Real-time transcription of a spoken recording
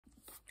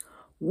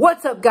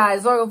What's up,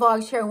 guys? Largo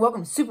Vlogs here, and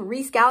welcome to Super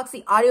Reese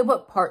Galaxy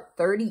Audiobook Part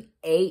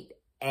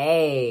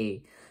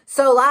 38A.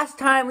 So last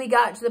time we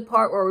got to the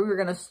part where we were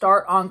going to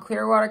start on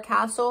Clearwater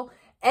Castle,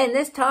 and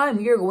this time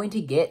we are going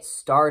to get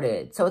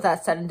started. So with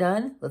that said and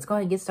done, let's go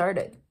ahead and get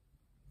started.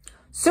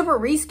 Super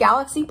Reese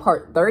Galaxy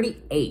Part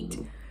 38.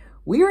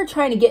 We were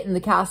trying to get in the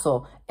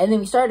castle, and then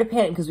we started to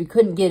panic because we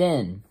couldn't get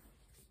in.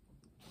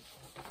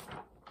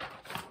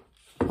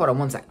 Hold on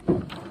one second.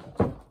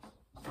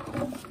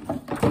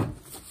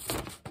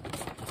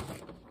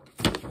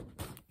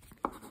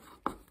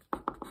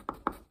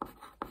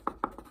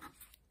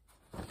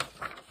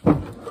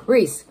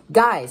 Reese,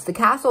 guys, the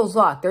castle is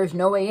locked. There's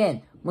no way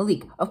in.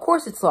 Malik, of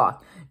course it's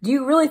locked. Do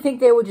you really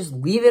think they would just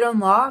leave it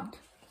unlocked?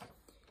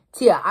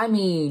 Tia, I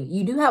mean,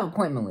 you do have a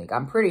point, Malik.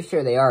 I'm pretty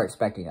sure they are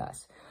expecting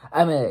us.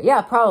 I mean,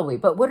 yeah, probably.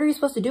 But what are you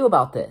supposed to do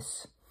about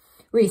this?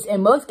 Reese,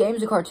 in most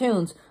games and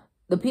cartoons,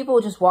 the people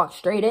will just walk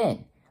straight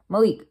in.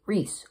 Malik,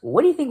 Reese,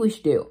 what do you think we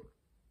should do?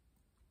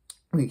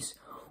 Reese,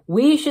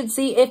 we should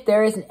see if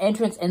there is an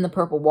entrance in the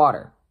purple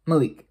water.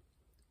 Malik,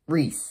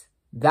 Reese,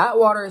 that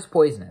water is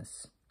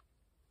poisonous.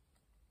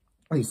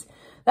 Reese,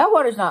 that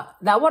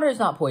water is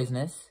not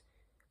poisonous,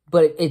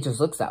 but it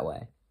just looks that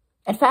way.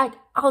 In fact,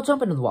 I'll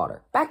jump into the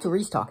water. Back to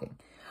Reese talking.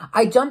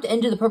 I jumped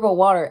into the purple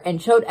water and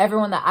showed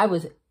everyone I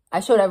was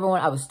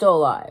still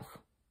alive.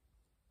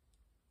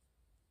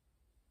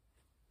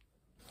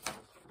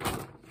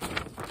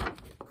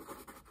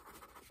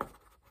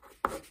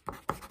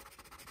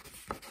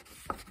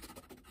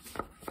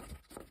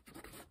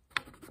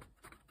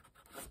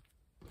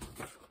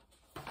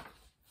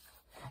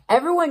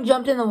 Everyone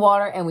jumped in the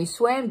water and we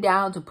swam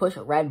down to push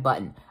a red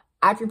button.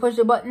 After we pushed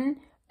the button,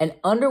 an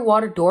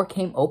underwater door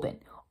came open.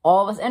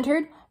 All of us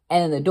entered,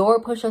 and then the door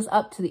pushed us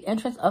up to the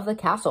entrance of the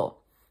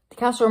castle. The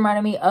castle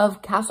reminded me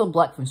of Castle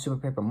Black from Super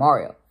Paper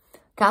Mario.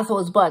 Castle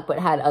was black, but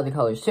had other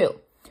colors too.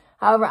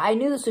 However, I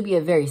knew this would be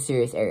a very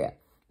serious area.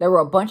 There were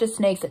a bunch of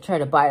snakes that tried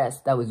to bite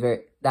us that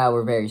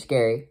were very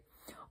scary.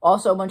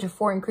 Also, a bunch of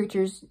foreign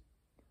creatures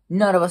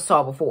none of us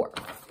saw before.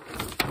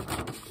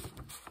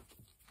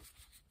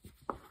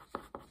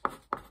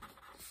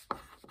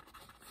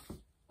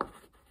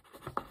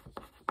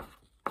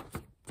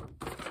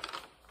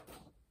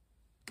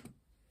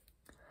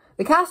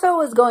 The castle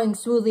was going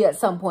smoothly at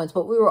some points,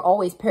 but we were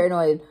always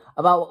paranoid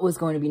about what was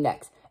going to be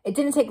next. It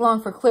didn't take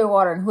long for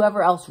Clearwater and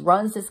whoever else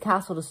runs this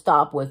castle to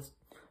stop with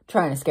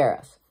trying to scare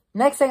us.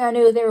 Next thing I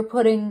knew, they were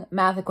putting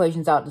math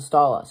equations out to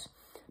stall us.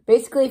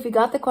 Basically, if we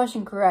got the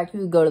question correct,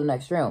 we would go to the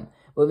next room.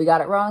 But if we got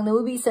it wrong, then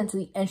we'd be sent to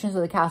the entrance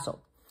of the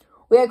castle.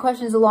 We had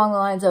questions along the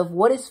lines of,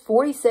 what is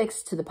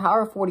 46 to the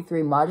power of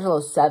 43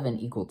 modulo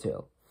 7 equal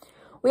to?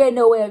 We had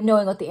no way of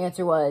knowing what the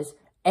answer was,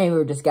 and we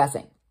were just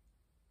guessing.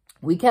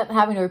 We kept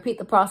having to repeat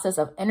the process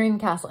of entering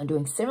the castle and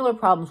doing similar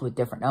problems with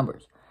different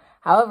numbers.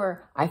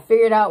 However, I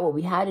figured out what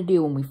we had to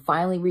do when we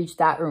finally reached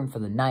that room for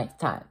the 9th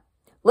time.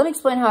 Let me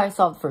explain how I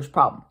solved the first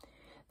problem.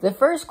 The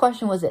first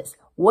question was this: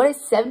 what is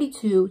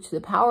 72 to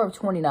the power of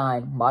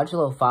 29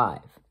 modulo 5?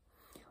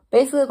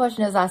 Basically, the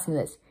question is asking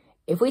this: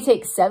 if we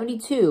take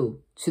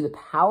 72 to the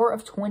power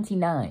of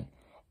 29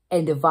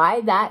 and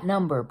divide that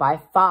number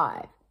by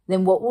 5,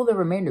 then what will the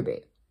remainder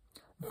be?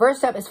 The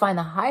first step is find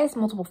the highest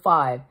multiple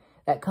 5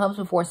 that comes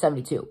before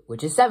 72,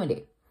 which is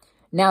 70.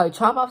 Now we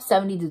chop off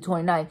 70 to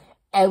 29,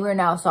 and we're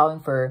now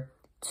solving for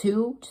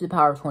 2 to the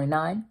power of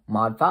 29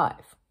 mod 5.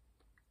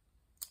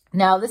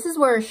 Now this is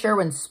where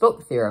Sherwin's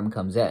spoke theorem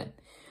comes in.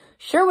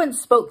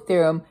 Sherwin's spoke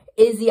theorem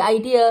is the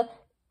idea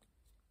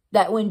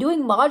that when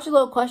doing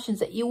modulo questions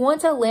that you want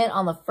to land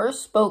on the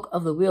first spoke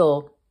of the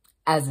wheel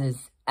as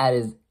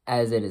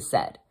it is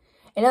said.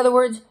 In other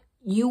words,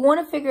 you want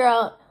to figure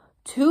out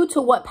 2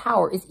 to what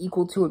power is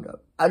equal to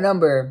a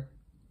number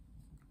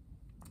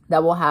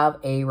that will have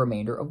a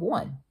remainder of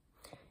 1.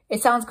 It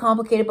sounds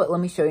complicated, but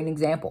let me show you an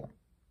example.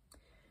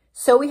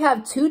 So we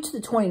have 2 to the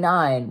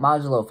 29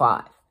 modulo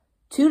 5.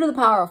 2 to the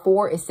power of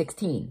 4 is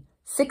 16.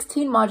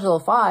 16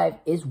 modulo 5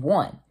 is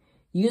 1.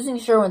 Using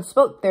Sherwin's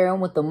spoke theorem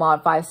with the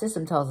mod 5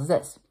 system tells us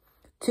this: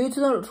 2 to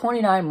the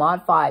 29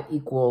 mod 5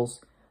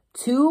 equals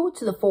 2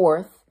 to the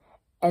 4th,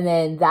 and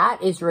then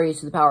that is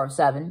raised to the power of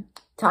 7,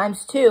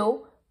 times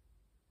 2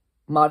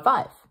 mod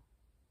 5.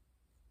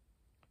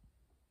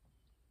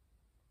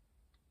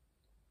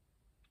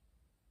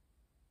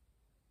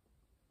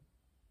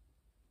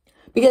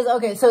 Because,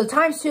 okay, so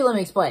times 2, let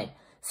me explain.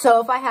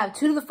 So if I have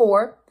 2 to the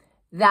 4,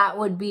 that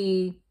would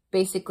be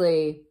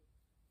basically,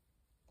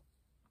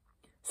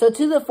 so 2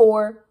 to the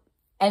 4,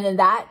 and then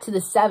that to the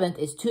 7th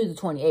is 2 to the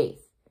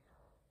 28th.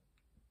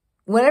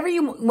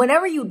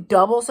 Whenever you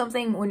double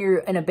something when you're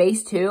in a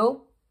base 2,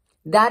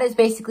 that is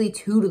basically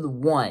 2 to the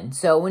 1.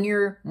 So when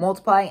you're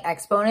multiplying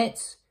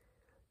exponents,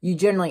 you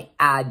generally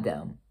add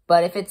them.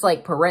 But if it's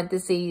like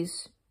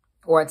parentheses,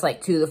 or it's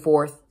like 2 to the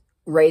 4th,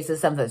 raised to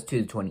the 7th, that's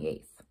 2 to the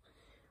 28th.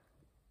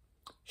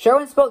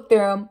 Sherwin's spoke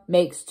theorem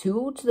makes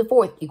 2 to the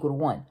 4th equal to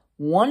 1.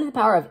 1 to the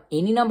power of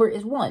any number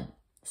is 1.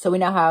 So we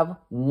now have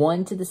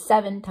 1 to the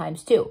 7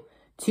 times 2.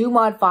 2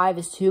 mod 5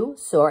 is 2,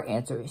 so our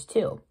answer is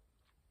 2.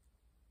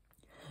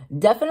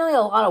 Definitely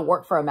a lot of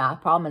work for a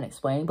math problem and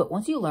explaining, but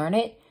once you learn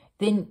it,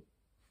 then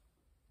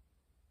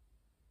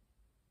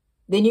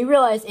you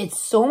realize it's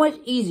so much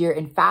easier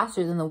and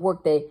faster than the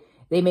work they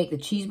make the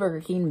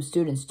Cheeseburger Kingdom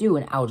students do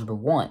in Algebra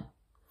 1.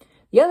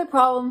 The other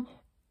problem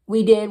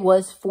we did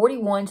was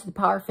 41 to the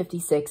power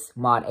 56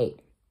 mod 8.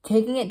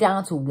 Taking it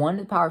down to 1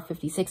 to the power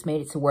 56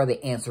 made it to where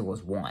the answer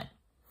was 1.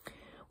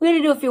 We had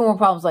to do a few more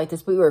problems like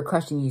this, but we were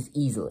crushing these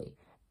easily.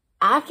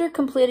 After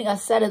completing a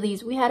set of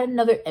these, we had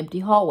another empty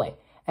hallway.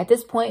 At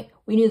this point,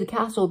 we knew the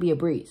castle would be a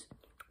breeze.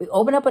 We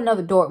opened up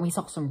another door and we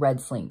saw some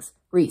red slings.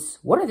 Reese,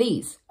 what are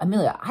these?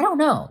 Amelia, I don't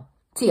know.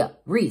 Tia,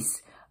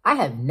 Reese, I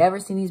have never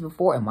seen these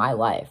before in my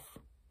life.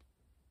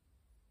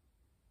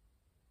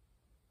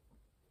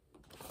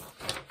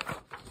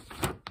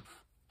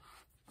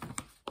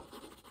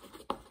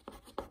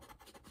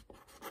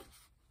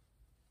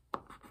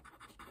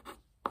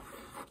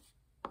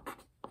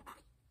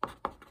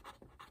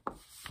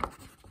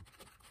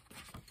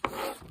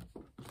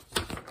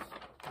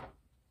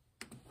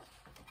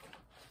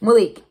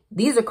 Malik,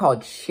 these are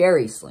called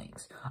sherry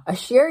slings. A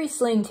sherry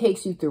sling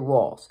takes you through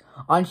walls.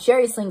 On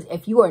sherry slings,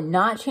 if you are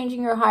not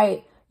changing your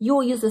height, you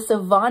will use the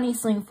Savani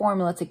sling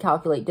formula to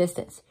calculate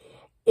distance.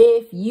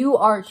 If you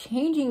are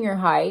changing your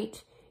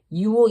height,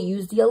 you will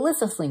use the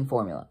Alyssa sling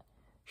formula.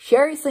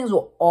 Sherry slings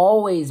will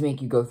always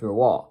make you go through a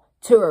wall.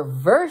 To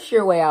reverse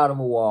your way out of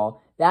a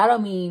wall, that'll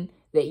mean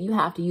that you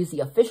have to use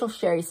the official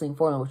sherry sling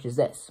formula, which is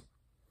this.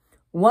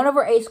 1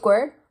 over a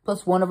squared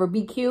plus 1 over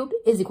b cubed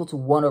is equal to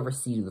 1 over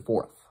c to the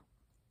 4th.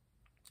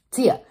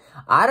 Tia,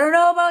 I don't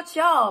know about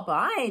y'all, but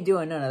I ain't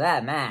doing none of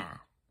that math.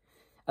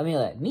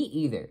 Amelia, me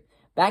either.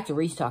 Back to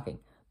Reese talking.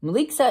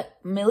 Malik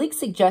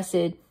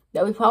suggested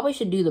that we probably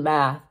should do the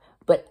math,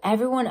 but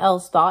everyone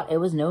else thought it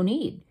was no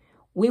need.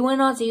 We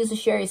went on to use the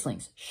sherry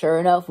slings. Sure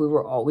enough, we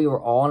were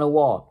all on a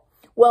wall.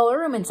 Well, a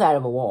room inside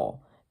of a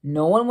wall.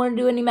 No one wanted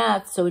to do any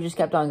math, so we just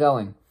kept on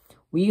going.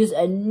 We used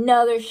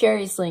another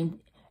sherry sling,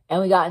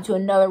 and we got into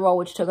another wall,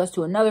 which took us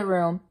to another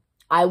room.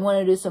 I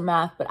wanted to do some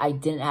math, but I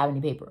didn't have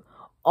any paper.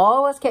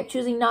 All of us kept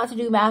choosing not to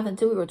do math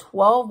until we were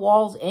 12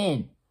 walls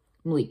in.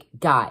 Malik,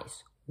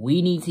 guys,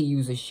 we need to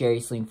use the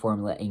sherry sling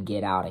formula and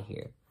get out of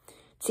here.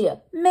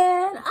 Tia,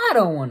 man, I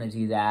don't want to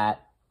do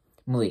that.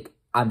 Malik,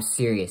 I'm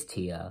serious,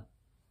 Tia.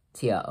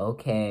 Tia,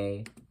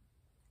 okay.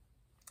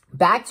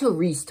 Back to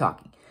Reese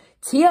talking.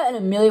 Tia and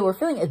Amelia were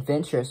feeling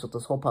adventurous with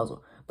this whole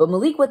puzzle. But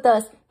Malik with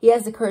us, he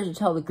has the courage to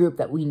tell the group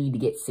that we need to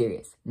get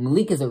serious.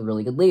 Malik is a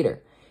really good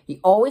leader. He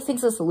always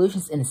thinks of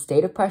solutions in a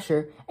state of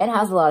pressure and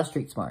has a lot of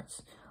street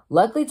smarts.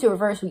 Luckily, to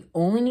reverse, we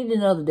only need to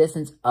know the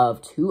distance of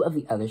 2 of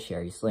the other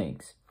sherry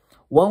slings.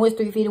 One was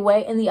 3 feet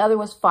away, and the other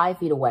was 5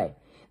 feet away.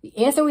 The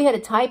answer we had to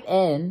type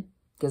in,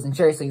 because in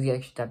sherry slings, you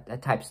actually have to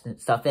type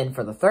stuff in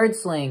for the third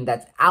sling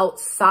that's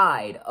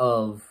outside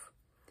of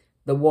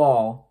the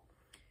wall.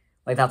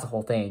 Like, that's the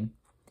whole thing.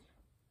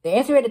 The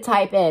answer we had to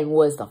type in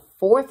was the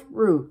 4th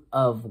root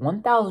of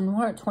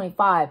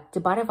 1,125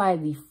 divided by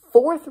the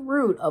 4th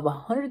root of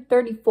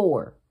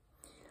 134.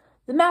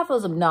 The math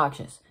was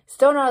obnoxious.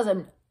 Still not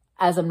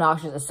as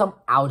obnoxious as some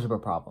algebra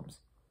problems.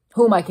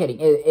 Who am I kidding?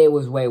 It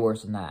was way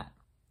worse than that.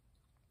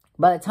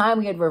 By the time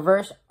we had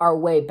reversed our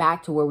way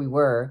back to where we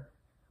were,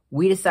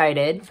 we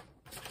decided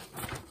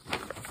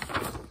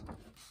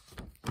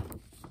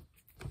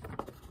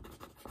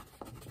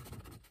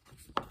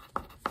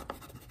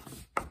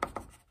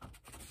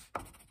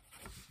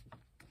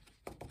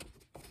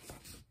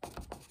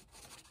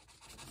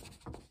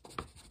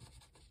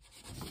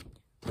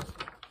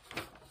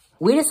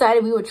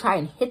we would try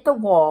and hit the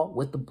wall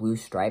with the blue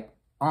stripe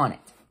on it.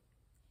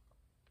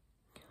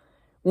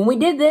 When we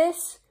did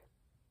this,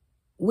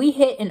 we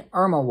hit an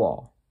Irma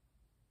wall.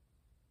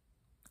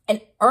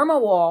 An Irma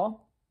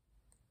wall.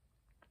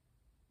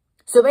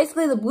 So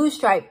basically the blue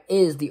stripe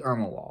is the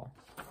Irma wall.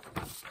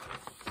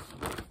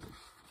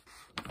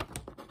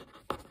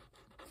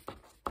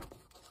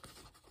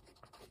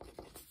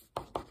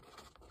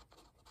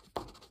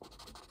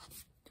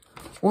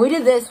 When we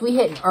did this, we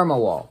hit an Irma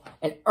wall.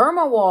 An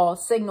Irma wall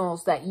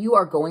signals that you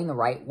are going the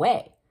right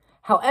way.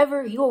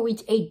 However, you will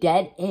reach a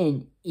dead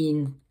end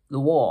in the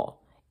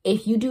wall.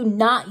 If you do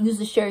not use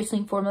the sherry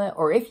sling formula,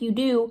 or if you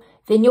do,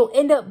 then you'll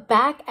end up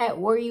back at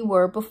where you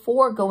were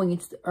before going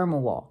into the Irma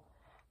wall.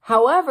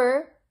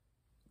 However,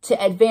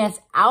 to advance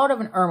out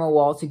of an Irma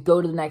wall to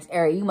go to the next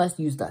area, you must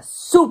use the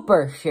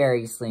super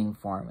sherry sling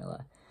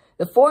formula.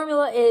 The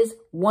formula is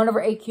 1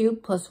 over a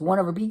cubed plus 1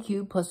 over b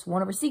cubed plus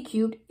 1 over c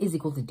cubed is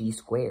equal to d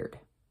squared.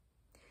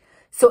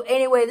 So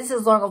anyway, this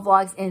is Largo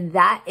Vlogs, and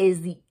that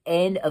is the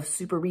end of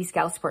Super Reese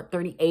Galaxy Part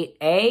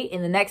 38A.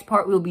 In the next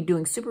part, we will be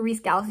doing Super Reese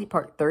Galaxy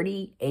Part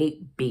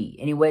 38B.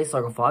 Anyway, it's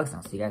Largo Vlogs, and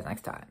I'll see you guys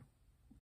next time.